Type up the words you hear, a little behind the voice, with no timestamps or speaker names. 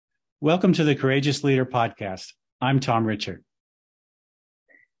Welcome to the Courageous Leader Podcast. I'm Tom Richert.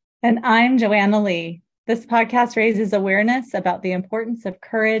 And I'm Joanna Lee. This podcast raises awareness about the importance of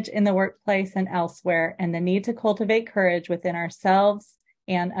courage in the workplace and elsewhere, and the need to cultivate courage within ourselves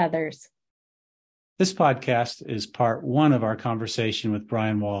and others. This podcast is part one of our conversation with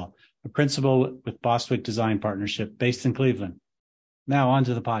Bryan Wahl, a principal with Bostwick Design Partnership based in Cleveland. Now on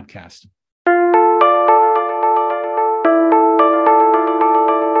to the podcast.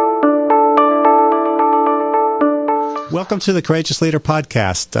 Welcome to the Courageous Leader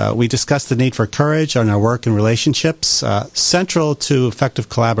Podcast. We discuss the need for courage in our work and relationships. Central to effective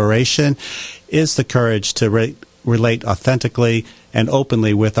collaboration is the courage to relate authentically and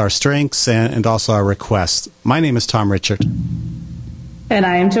openly with our strengths and also our requests. My name is Tom Richert. And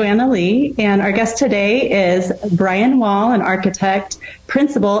I am Joanna Lee. And our guest today is Bryan Wahl, an architect,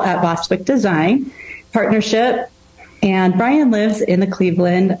 principal at Bostwick Design Partnership. And Bryan lives in the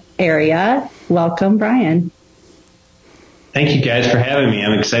Cleveland area. Welcome, Bryan. Thank you guys for having me.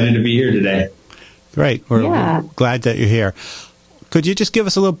 I'm excited to be here today. Great. We're glad that you're here. Could you just give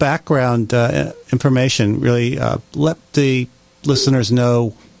us a little background information, really let the listeners know,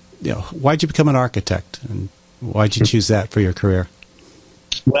 why'd you become an architect and why'd you choose that for your career?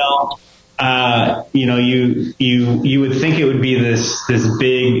 Well, you would think it would be this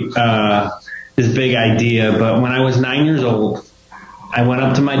big idea, but when I was 9 years old, I went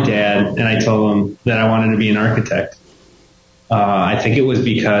up to my dad and I told him that I wanted to be an architect. I think it was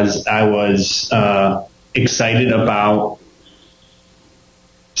because I was excited about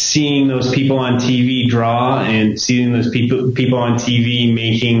seeing those people on TV draw and seeing those people on TV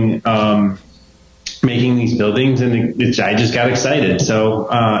making these buildings, and I just got excited.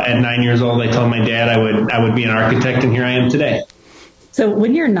 So at 9 years old, I told my dad I would be an architect, and here I am today. So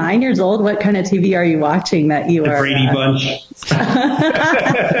when you're 9 years old, what kind of TV are you watching that you are? The Brady Bunch.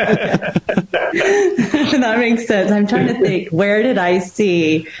 That makes sense. I'm trying to think, where did I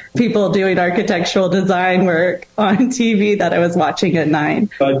see people doing architectural design work on TV that I was watching at 9?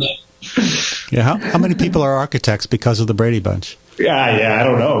 Yeah, how many people are architects because of the Brady Bunch? Yeah, I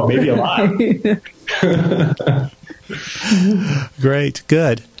don't know. Maybe a lot. Great,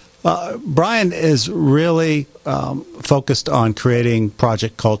 good. Bryan is really focused on creating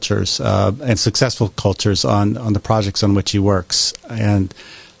project cultures and successful cultures on the projects on which he works. And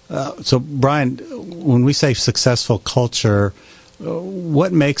so, Bryan, when we say successful culture,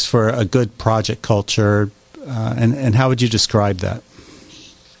 what makes for a good project culture, and how would you describe that?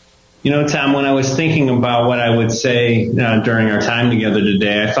 Tom, when I was thinking about what I would say during our time together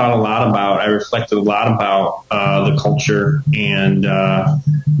today, I reflected a lot about the culture and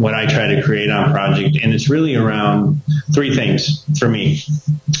what I try to create on project. And it's really around three things for me: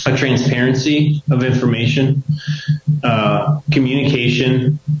 a transparency of information,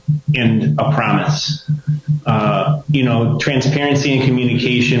 communication, and a promise. Transparency and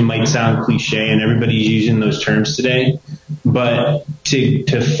communication might sound cliche, and everybody's using those terms today. But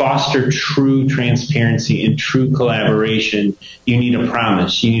to foster true transparency and true collaboration, you need a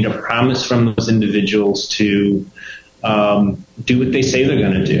promise. You need a promise from those individuals to do what they say they're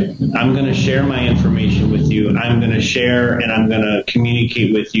going to do. I'm going to share my information with you. I'm going to share and I'm going to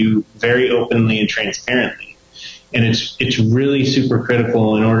communicate with you very openly and transparently. And it's really super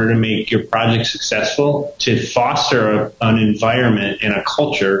critical in order to make your project successful to foster an environment and a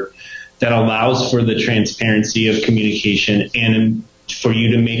culture that allows for the transparency of communication and for you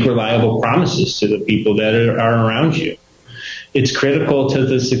to make reliable promises to the people that are around you. It's critical to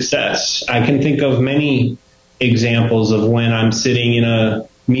the success. I can think of many examples of when I'm sitting in a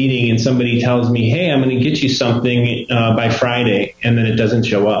meeting and somebody tells me, hey, I'm going to get you something by Friday, and then it doesn't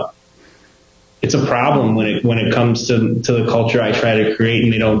show up. It's a problem when it comes to the culture I try to create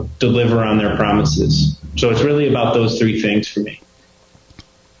and they don't deliver on their promises. So it's really about those three things for me.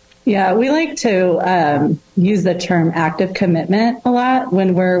 Yeah, we like to use the term active commitment a lot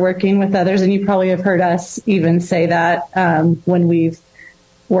when we're working with others. And you probably have heard us even say that when we've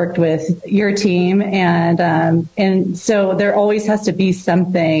worked with your team. And so there always has to be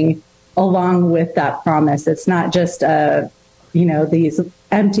something along with that promise. It's not just, these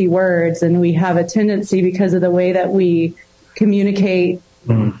empty words. And we have a tendency, because of the way that we communicate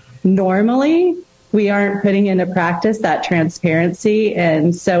normally, we aren't putting into practice that transparency.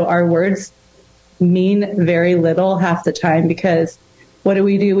 And so our words mean very little half the time, because what do?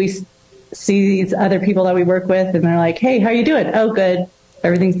 We see these other people that we work with and they're like, hey, how you doing? Oh, good.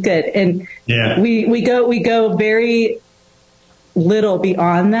 Everything's good. And we go very little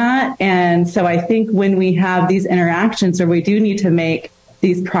beyond that. And so I think when we have these interactions where we do need to make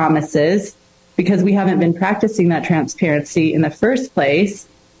these promises because we haven't been practicing that transparency in the first place,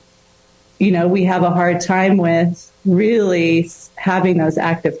 we have a hard time with really having those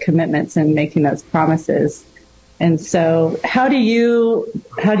active commitments and making those promises. And so how do you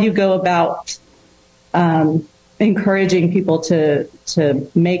go about encouraging people to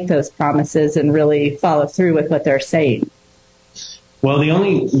make those promises and really follow through with what they're saying? Well, the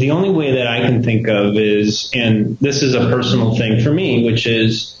only way that I can think of is, and this is a personal thing for me, which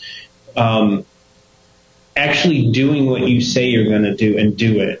is actually doing what you say you're going to do and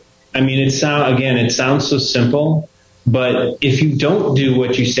do it. I mean, it sounds so simple, but if you don't do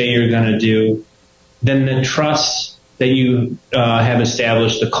what you say you're going to do, then the trust that you have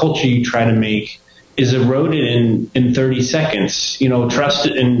established, the culture you try to make, is eroded in 30 seconds. Trust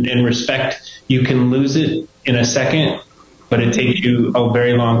and respect, you can lose it in a second, but it takes you a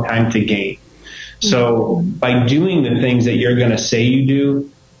very long time to gain. So by doing the things that you're going to say you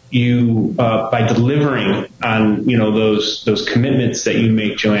do, by delivering on those commitments that you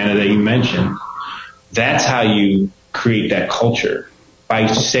make, Joanna, that you mentioned, that's how you create that culture, by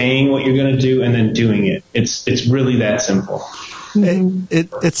saying what you're going to do and then doing it. It's really that simple.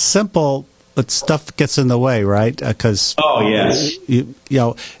 It's simple, but stuff gets in the way, right? Because yes,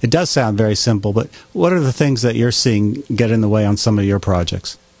 it does sound very simple, but what are the things that you're seeing get in the way on some of your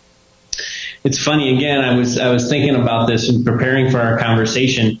projects? It's funny. Again, I was thinking about this and preparing for our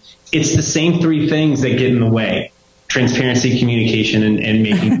conversation. It's the same three things that get in the way: transparency, communication, and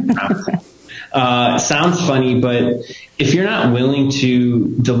making promises. Sounds funny, but if you're not willing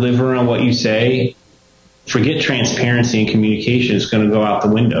to deliver on what you say, forget transparency and communication. It's going to go out the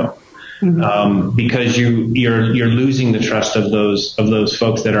window. Because you're losing the trust of those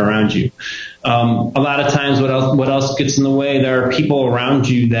folks that are around you. A lot of times, what else gets in the way? There are people around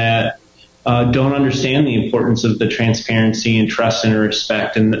you that don't understand the importance of the transparency and trust and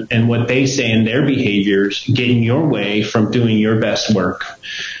respect, and what they say and their behaviors get in your way from doing your best work.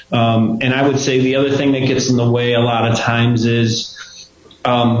 And I would say the other thing that gets in the way a lot of times is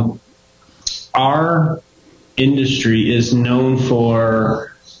our industry is known for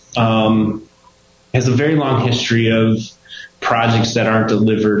has a very long history of projects that aren't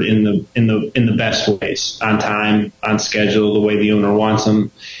delivered in the best ways, on time, on schedule, the way the owner wants them.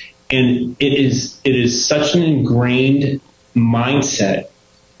 And it is such an ingrained mindset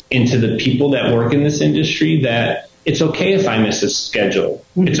into the people that work in this industry that it's okay if I miss a schedule.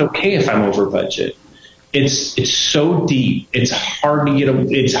 It's okay if I'm over budget. It's so deep. It's hard to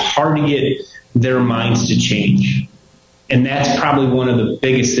get their minds to change. And that's probably one of the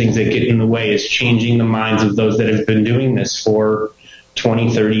biggest things that get in the way, is changing the minds of those that have been doing this for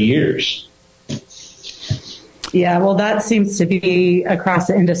 20, 30 years. Yeah, well, that seems to be across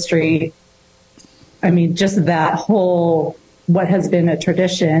the industry. I mean, just that whole, what has been a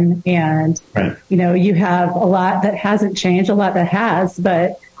tradition. And, right. You have a lot that hasn't changed, a lot that has,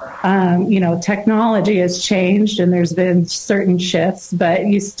 but, technology has changed and there's been certain shifts, but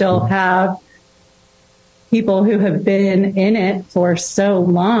you still have people who have been in it for so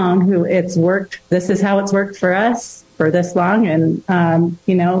long, who it's worked. This is how it's worked for us for this long. And,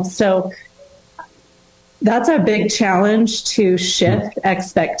 so that's a big challenge, to shift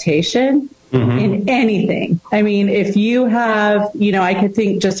expectation in anything. I mean, if you have, I could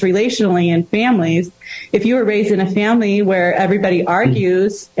think just relationally in families, if you were raised in a family where everybody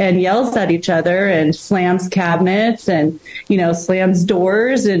argues and yells at each other and slams cabinets and, slams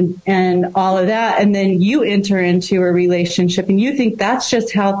doors and all of that, and then you enter into a relationship and you think that's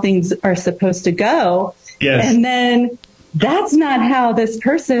just how things are supposed to go. Yes. And then that's not how this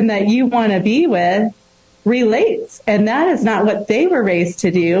person that you want to be with relates. And that is not what they were raised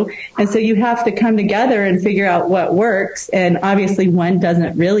to do. And so you have to come together and figure out what works. And obviously one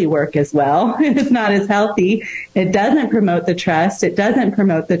doesn't really work as well. It's not as healthy. It doesn't promote the trust. It doesn't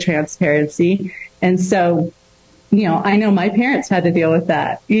promote the transparency. And so, I know my parents had to deal with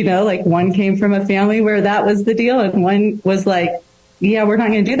that. Like one came from a family where that was the deal, and one was like, yeah, we're not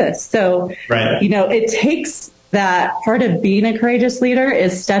going to do this. So, right. It takes that part of being a courageous leader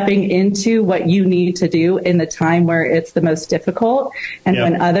is stepping into what you need to do in the time where it's the most difficult and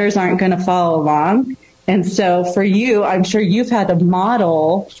when others aren't going to follow along. And so for you, I'm sure you've had to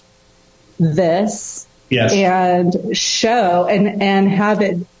model this and show and have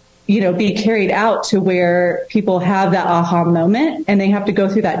it, be carried out to where people have that aha moment, and they have to go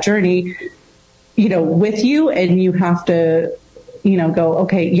through that journey, with you, and you have to, go,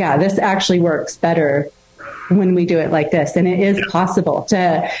 okay, yeah, this actually works better when we do it like this. And it is possible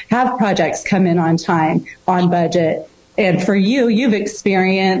to have projects come in on time, on budget. And for you, you've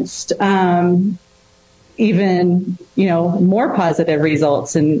experienced even, more positive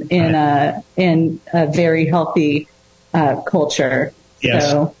results in a very healthy culture. Yes.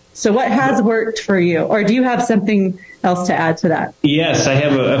 So So what has worked for you, or do you have something else to add to that? Yes, I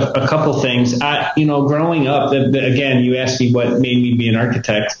have a couple things. Growing up, again, you asked me what made me be an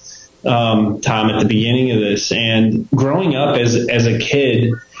architect, Tom, at the beginning of this. And growing up as a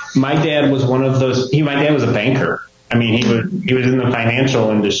kid, my dad was one of those. My dad was a banker. I mean, he was in the financial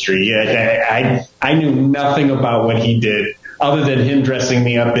industry. I knew nothing about what he did, other than him dressing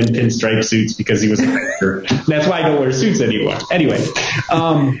me up in pinstripe suits because he was a banker. That's why I don't wear suits anymore. Anyway.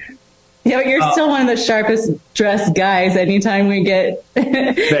 Yeah, but you're still one of the sharpest dressed guys. Anytime we go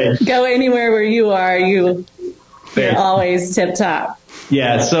anywhere where you are, you're always tip top.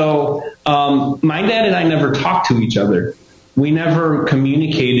 Yeah. So my dad and I never talked to each other. We never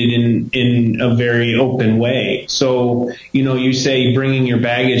communicated in a very open way. So, you say bringing your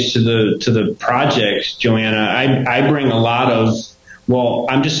baggage to the project, Joanna. I bring a lot of,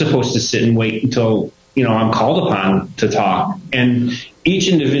 I'm just supposed to sit and wait until I'm called upon to talk. And each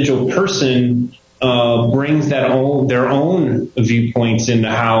individual person brings their own viewpoints into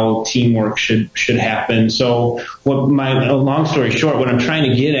how teamwork should happen. So long story short, what I'm trying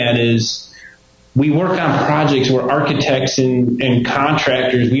to get at is we work on projects where architects and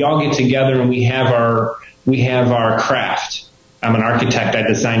contractors, we all get together and we have our craft. I'm an architect. I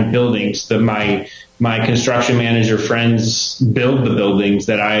design buildings. That my construction manager friends build the buildings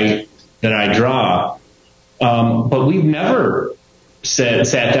that I draw. But we've never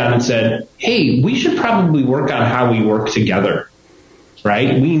sat down and said, hey, we should probably work on how we work together,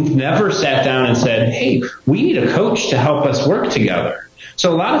 right? We've never sat down and said, hey, we need a coach to help us work together.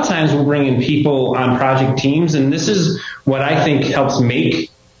 So a lot of times we're bringing people on project teams, and this is what I think helps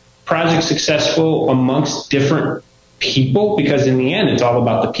make projects successful amongst different people, because in the end, it's all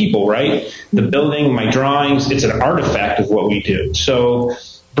about the people, right? The building, my drawings, it's an artifact of what we do. So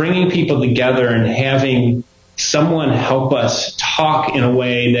bringing people together and having someone help us talk in a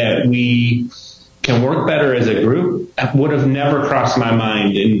way that we can work better as a group would have never crossed my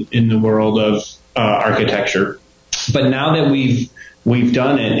mind in the world of architecture. But now that we've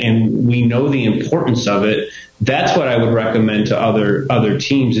done it and we know the importance of it, that's what I would recommend to other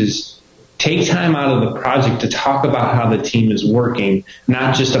teams is take time out of the project to talk about how the team is working,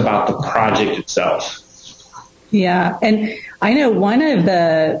 not just about the project itself. Yeah. And I know one of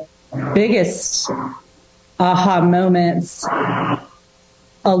the biggest aha moments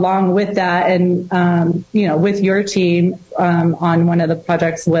along with that and, with your team on one of the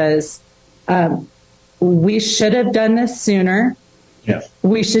projects was we should have done this sooner. Yeah.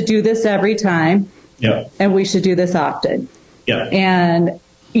 We should do this every time. Yeah. And we should do this often. Yeah. And,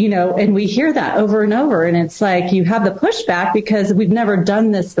 and we hear that over and over. And it's like you have the pushback because we've never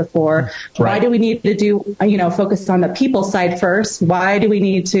done this before. Right. Why do we need to do, focus on the people side first? Why do we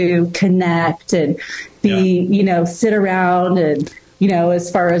need to connect and be, sit around and,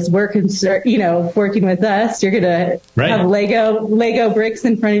 as far as we're concerned, working with us, you're going to have Lego bricks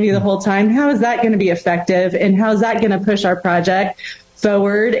in front of you the whole time. How is that going to be effective? And how is that going to push our project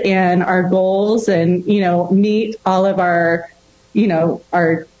forward and our goals and, meet all of our,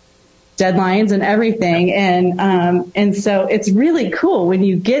 our deadlines and everything. And so it's really cool when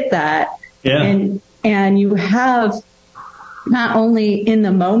you get that and you have not only in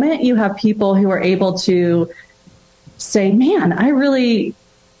the moment, you have people who are able to say, man, I really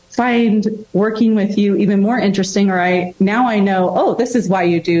find working with you even more interesting, or now I know, this is why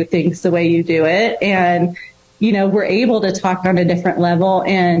you do things the way you do it. And, we're able to talk on a different level.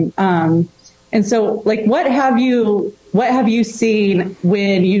 And so like, what have you seen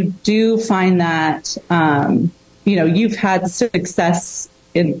when you do find that, you've had success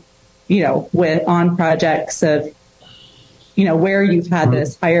in, with on projects of, where you've had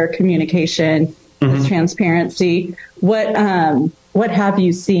this higher communication, this transparency, what have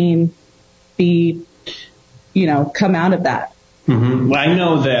you seen be, come out of that? Mm-hmm. Well, I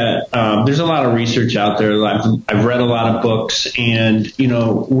know that there's a lot of research out there. I've read a lot of books, and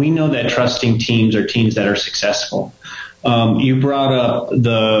we know that trusting teams are teams that are successful. You brought up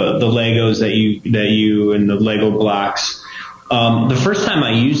the Legos that you and the Lego blocks. The first time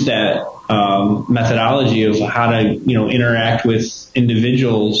I used that methodology of how to interact with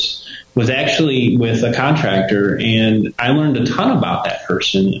individuals was actually with a contractor, and I learned a ton about that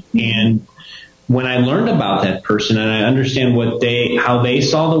person. And when I learned about that person and I understand how they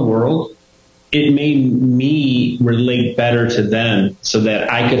saw the world, it made me relate better to them so that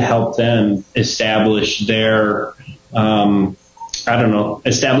I could help them establish their,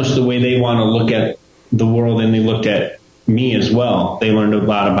 establish the way they want to look at the world, and they looked at me as well. They learned a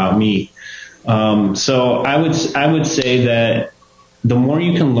lot about me. So I would say that the more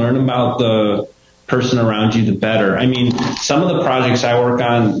you can learn about the person around you, the better. I mean, some of the projects I work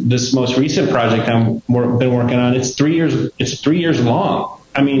on, this most recent project I've been working on, it's 3 years. It's 3 years long.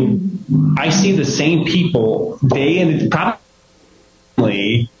 I mean, I see the same people day in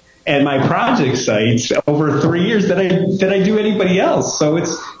probably at my project sites over 3 years that I do anybody else. So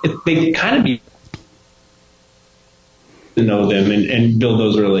they kind of be to know them and build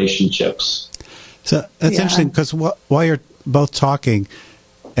those relationships. So that's interesting, because while you're both talking,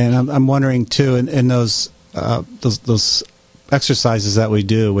 and I'm wondering too, in those exercises that we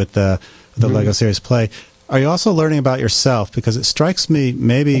do with the Lego Series Play, are you also learning about yourself? Because it strikes me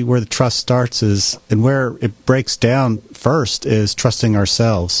maybe where the trust starts is, and where it breaks down first, is trusting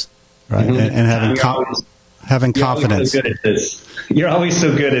ourselves, right? Mm-hmm. And having confidence. You're always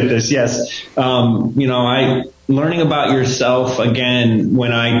so good at this. Yes. Learning about yourself, again,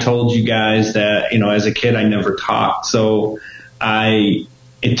 when I told you guys that, as a kid, I never talked. So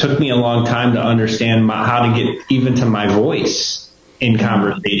it took me a long time to understand how to get even to my voice in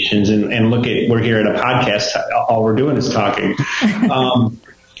conversations, and look at, we're here at a podcast. All we're doing is talking.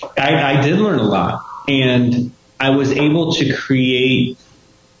 I did learn a lot, and I was able to create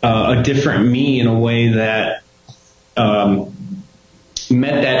a different me in a way that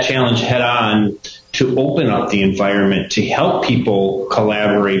met that challenge head on, to open up the environment, to help people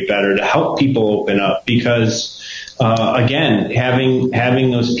collaborate better, to help people open up, because again,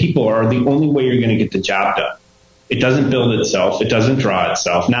 having those people are the only way you're going to get the job done. It doesn't build itself. It doesn't draw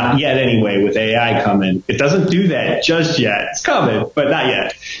itself. Not yet anyway, with AI coming. It doesn't do that just yet. It's coming, but not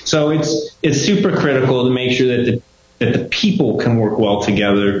yet. So it's super critical to make sure that the people can work well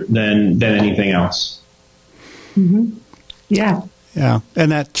together than anything else. Mm-hmm. Yeah. Yeah.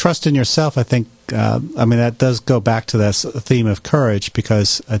 And that trust in yourself, I think, that does go back to this theme of courage,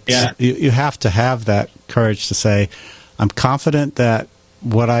 because you have to have that courage to say, I'm confident that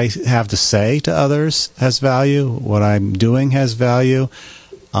what I have to say to others has value, what I'm doing has value,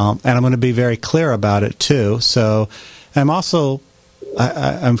 and I'm going to be very clear about it too. So I'm also,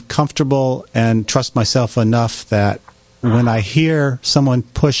 I'm comfortable and trust myself enough that when I hear someone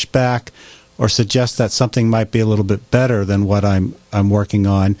push back or suggest that something might be a little bit better than what I'm working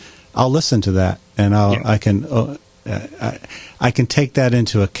on, I'll listen to that, and I can take that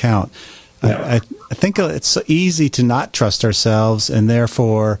into account. Yeah. I think it's easy to not trust ourselves, and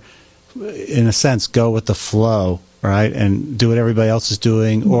therefore, in a sense, go with the flow, right, and do what everybody else is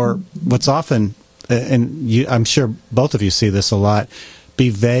doing. Mm-hmm. Or what's often, and I'm sure both of you see this a lot, be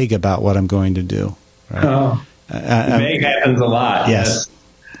vague about what I'm going to do. Right? Vague happens a lot. Yes.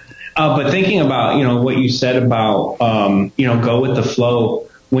 But thinking about, what you said about, go with the flow.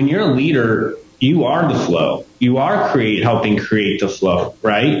 When you're a leader, you are the flow. You are helping create the flow,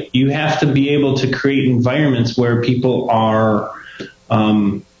 right? You have to be able to create environments where people are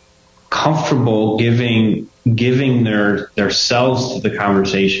comfortable giving their selves to the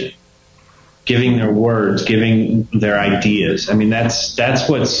conversation, giving their words, giving their ideas. I mean, that's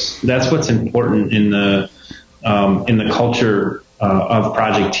what's important in the culture of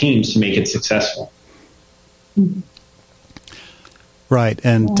project teams to make it successful. Right,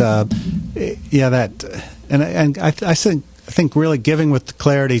 and I think really giving with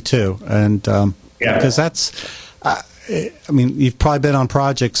clarity too, and because that's, you've probably been on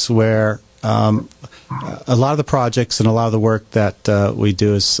projects where a lot of the projects and a lot of the work that we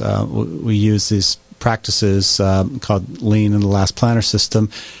do is we use these practices called Lean and the Last Planner system,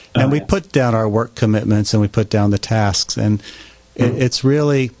 and we put down our work commitments and we put down the tasks, and it's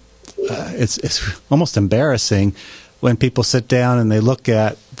really it's almost embarrassing when people sit down and they look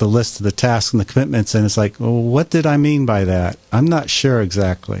at the list of the tasks and the commitments, and it's like, well, what did I mean by that? I'm not sure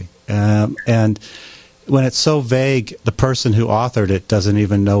exactly. And when it's so vague, the person who authored it doesn't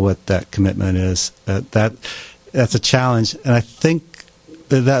even know what that commitment is. That's a challenge. And I think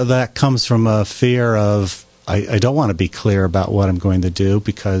that comes from a fear of, I don't want to be clear about what I'm going to do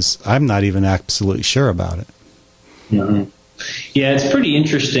because I'm not even absolutely sure about it. Mm-hmm. Yeah, it's pretty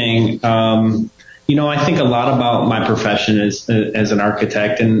interesting. I think a lot about my profession as an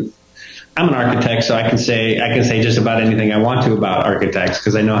architect, and I'm an architect, so I can say just about anything I want to about architects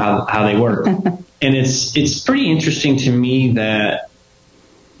because I know how they work. And it's pretty interesting to me that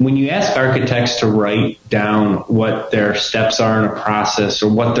when you ask architects to write down what their steps are in a process, or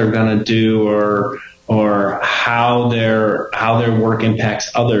what they're going to do, or how their work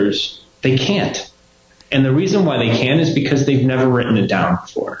impacts others, they can't. And the reason why they can't is because they've never written it down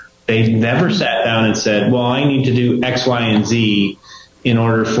before. They've never sat down and said, well, I need to do X, Y, and Z in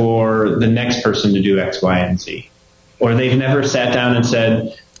order for the next person to do X, Y, and Z. Or they've never sat down and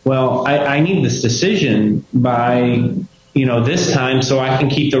said, well, I need this decision by this time so I can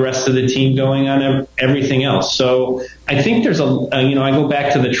keep the rest of the team going on everything else. So I think there's I go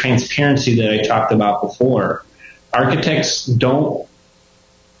back to the transparency that I talked about before. Architects don't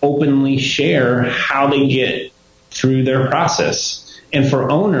openly share how they get through their process. And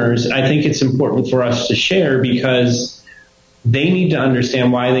for owners, I think it's important for us to share because they need to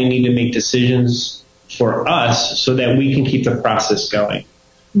understand why they need to make decisions for us so that we can keep the process going.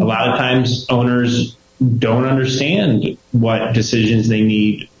 A lot of times owners don't understand what decisions they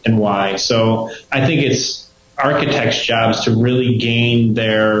need and why. So I think it's architects' jobs to really gain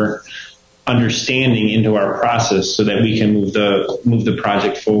their understanding into our process so that we can move the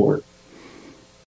project forward.